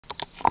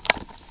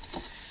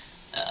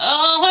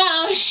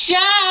wish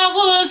I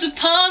was a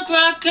punk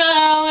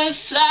rocker with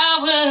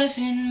flowers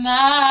in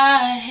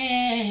my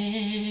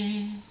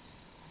hair.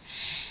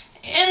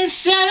 In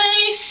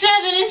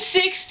 77 and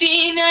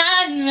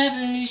 69,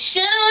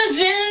 revolution was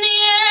in the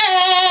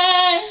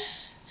air.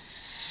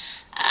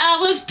 I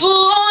was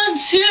born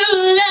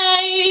too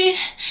late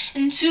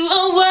into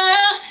a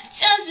world that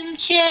doesn't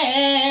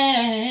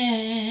care.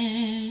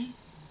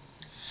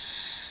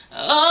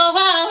 Oh,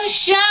 I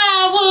wish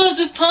I was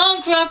a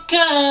punk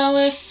rocker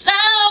with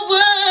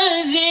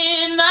flowers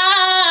in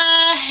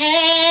my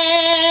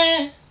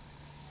hair.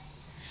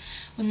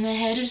 When the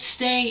head of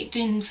state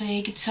didn't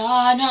play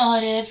guitar,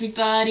 not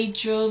everybody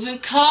drove a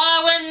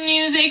car. When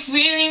music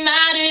really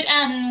mattered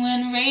and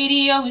when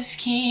radio was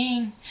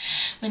king.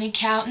 When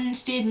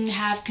accountants didn't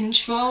have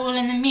control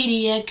and the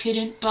media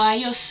couldn't buy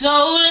your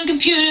soul, and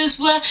computers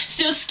were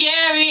still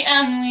scary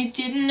and we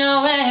didn't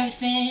know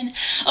everything.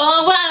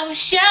 Oh, I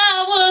wish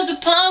I was a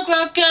punk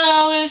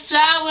rocker with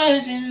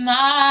flowers in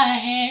my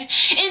hair.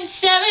 In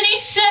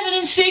 77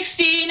 and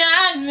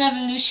 69,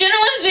 revolution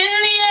was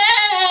in the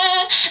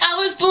air. I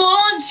was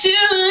born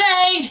too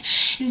late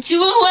into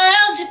a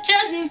world that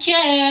doesn't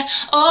care.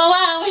 Oh,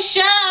 I wish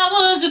I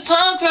was a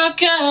punk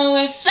rocker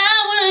with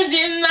flowers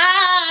in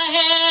my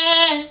hair.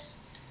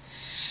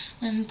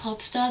 When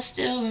pop stars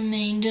still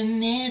remained a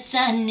myth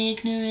and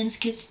ignorance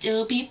could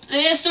still be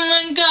bliss, and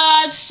when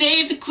God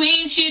saved the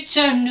queen, she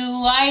turned a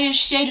whiter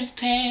shade of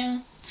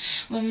pale.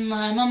 When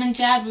my mom and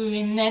dad were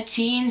in their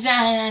teens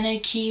and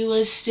anarchy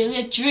was still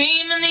a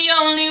dream, and the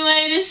only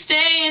way to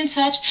stay in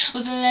touch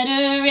was a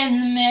letter in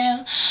the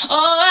mail.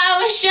 Oh, I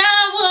wish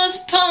I was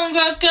a punk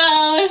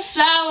rocker with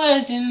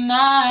flowers in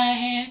my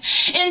hair.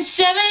 In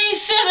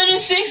 77 and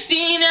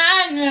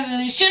 69,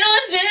 revolution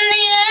was in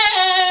the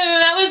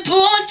air. I was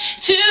born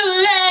too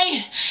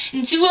late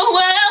into a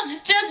world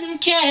that doesn't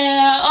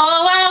care.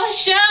 Oh, I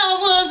wish I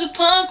was a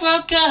punk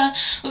rocker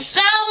with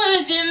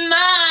flowers in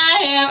my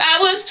hair. I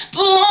was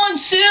born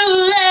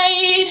too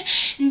late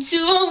into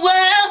a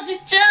world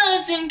that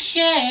doesn't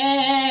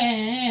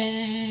care.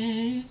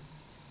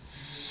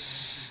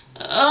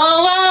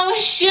 Oh, I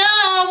wish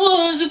I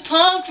was a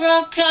punk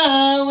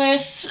rocker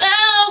with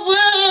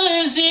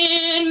flowers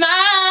in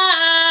my